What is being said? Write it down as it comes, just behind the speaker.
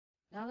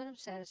Now that I'm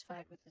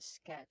satisfied with the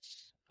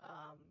sketch,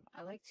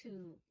 I like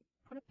to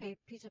put a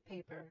piece of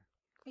paper,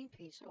 clean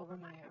piece, over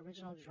my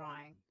original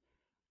drawing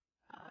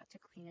to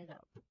clean it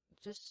up.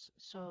 Just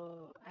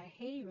so I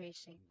hate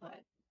erasing,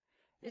 but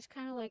it's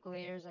kind of like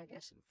layers, I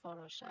guess, in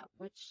Photoshop,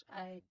 which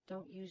I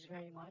don't use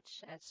very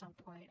much. At some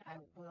point, I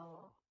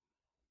will,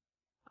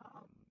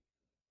 um,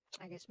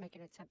 I guess, make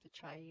an attempt to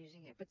try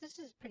using it. But this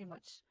is pretty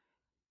much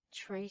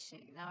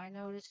tracing. Now, I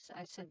noticed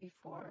I said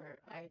before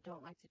I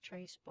don't like to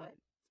trace, but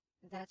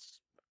that's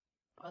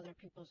other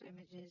people's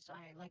images.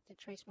 I like to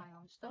trace my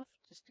own stuff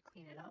just to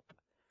clean it up.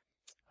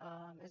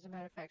 As a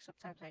matter of fact,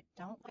 sometimes I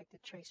don't like to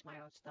trace my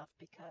own stuff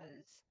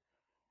because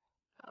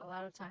a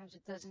lot of times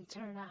it doesn't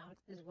turn out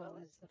as well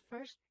as the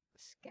first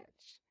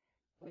sketch,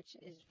 which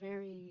is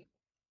very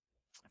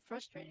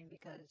frustrating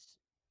because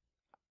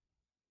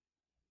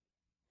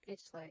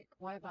it's like,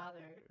 why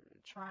bother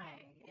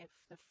trying if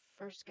the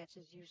first sketch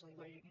is usually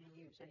what you're going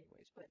to use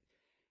anyways. But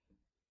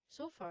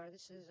so far,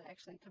 this is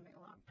actually coming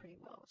along pretty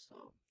well.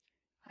 So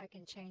I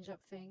can change up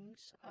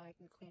things, I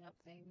can clean up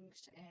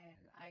things,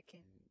 and I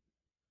can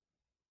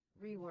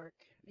rework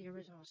the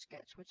original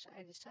sketch, which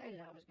I decided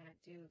I was going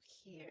to do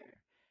here.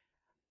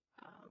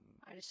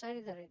 I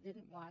decided that I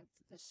didn't want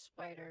the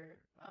spider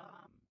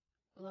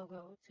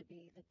logo to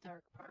be the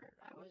dark part.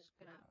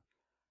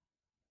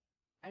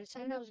 I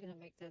decided I was gonna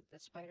make the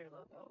spider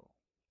logo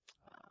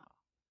uh,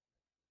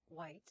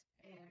 white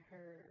and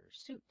her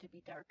suit to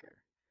be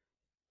darker.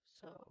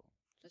 So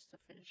just to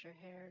finish her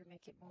hair to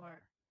make it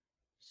more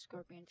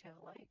scorpion tail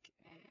like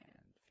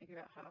and figure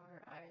out how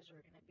her eyes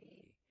were gonna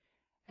be.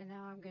 And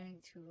now I'm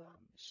going to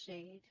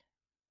shade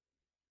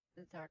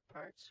the dark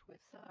parts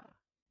with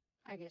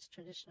I guess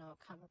traditional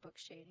comic book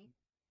shading.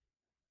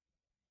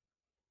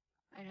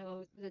 I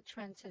know the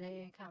trend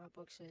today in comic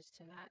books is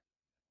to not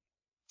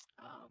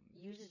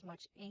use as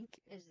much ink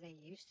as they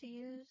used to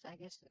use. I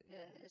guess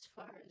as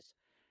far as,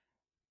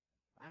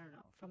 I don't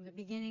know, from the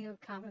beginning of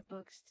comic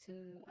books to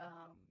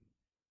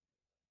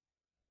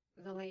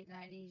the late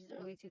 90s,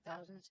 early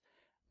 2000s.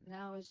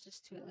 Now it's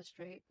just to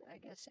illustrate, I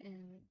guess,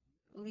 and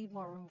leave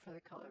more room for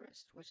the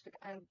colorist, which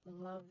I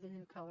love the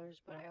new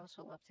colors, but I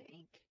also love to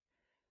ink.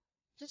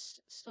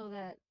 Just so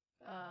that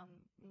um,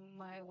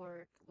 my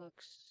work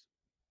looks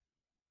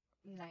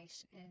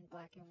nice in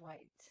black and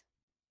white,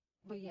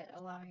 but yet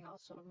allowing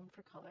also room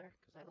for color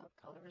because I love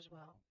color as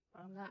well.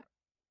 But I'm not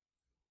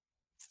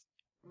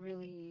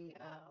really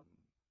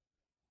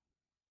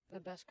the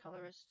best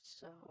colorist,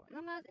 so and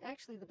I'm not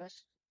actually the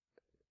best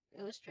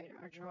illustrator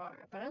or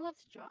drawer, but I love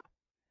to draw.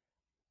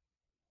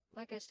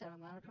 Like I said,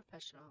 I'm not a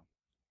professional.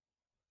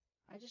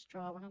 I just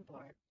draw when I'm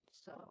bored.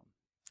 So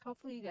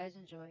hopefully you guys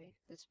enjoy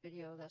this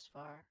video thus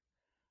far.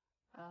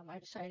 I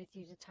decided to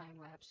use a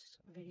time-lapse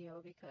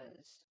video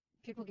because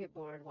people get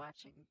bored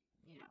watching,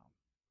 you know,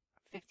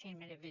 a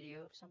 15-minute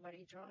video of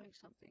somebody drawing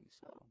something.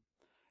 So,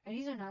 and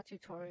these are not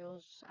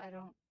tutorials. I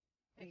don't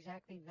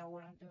exactly know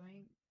what I'm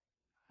doing.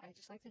 I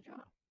just like to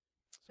draw.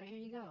 So here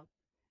you go.